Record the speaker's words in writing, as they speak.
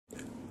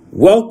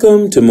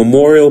Welcome to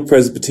Memorial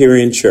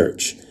Presbyterian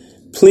Church.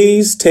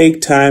 Please take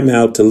time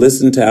out to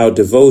listen to our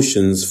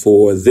devotions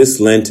for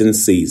this Lenten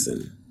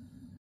season.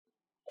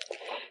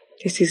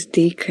 This is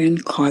Deacon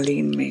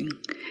Karlene Ming,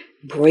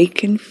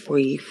 breaking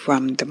free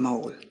from the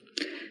mold.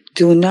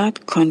 Do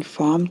not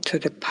conform to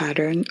the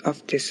pattern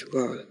of this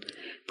world,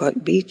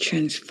 but be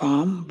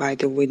transformed by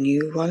the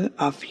renewal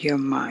of your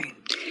mind.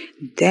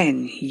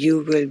 Then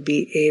you will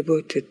be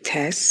able to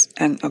test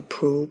and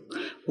approve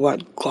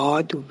what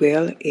God's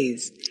will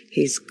is,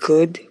 His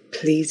good,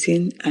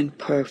 pleasing, and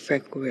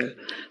perfect will.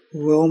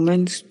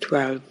 Romans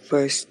 12,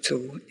 verse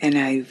 2,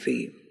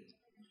 NIV.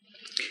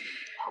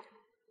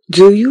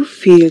 Do you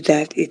feel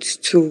that it's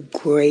too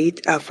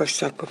great of a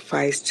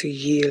sacrifice to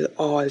yield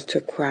all to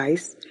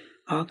Christ?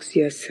 Ask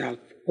yourself,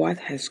 what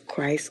has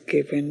Christ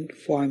given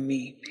for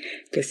me?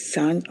 The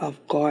Son of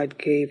God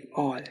gave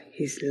all,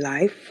 His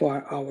life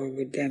for our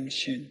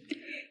redemption.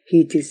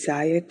 He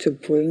desired to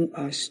bring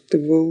us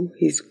through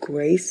His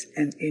grace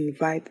and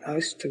invite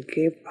us to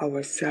give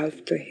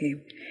ourselves to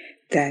Him,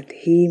 that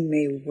He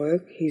may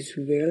work His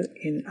will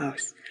in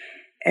us.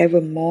 Every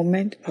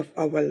moment of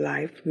our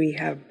life we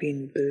have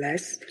been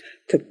blessed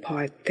to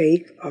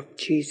partake of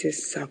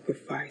Jesus'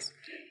 sacrifice.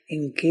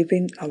 In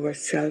giving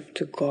ourselves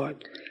to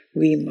God,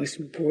 we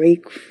must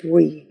break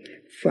free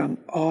from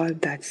all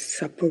that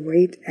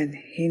separate and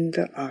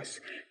hinder us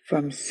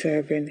from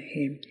serving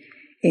Him.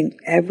 In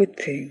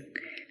everything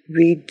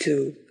we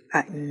do,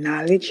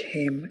 acknowledge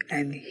Him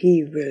and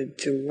He will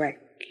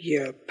direct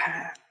your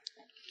path.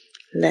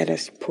 Let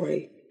us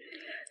pray.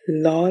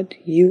 Lord,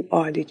 You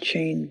are the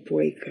chain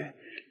breaker.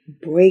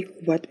 Break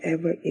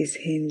whatever is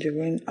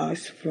hindering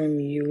us from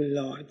You,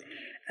 Lord,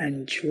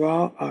 and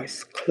draw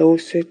us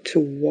closer to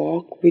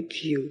walk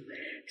with You,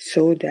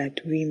 so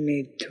that we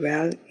may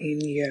dwell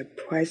in Your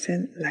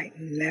presence like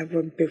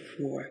never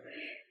before.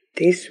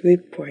 This we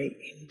pray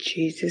in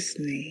Jesus'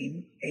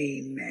 name,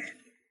 amen.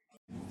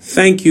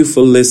 Thank you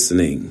for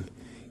listening.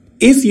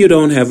 If you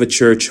don't have a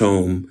church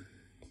home,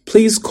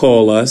 please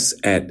call us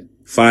at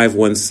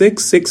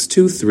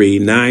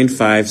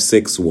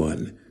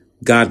 516-623-9561.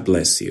 God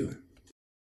bless you.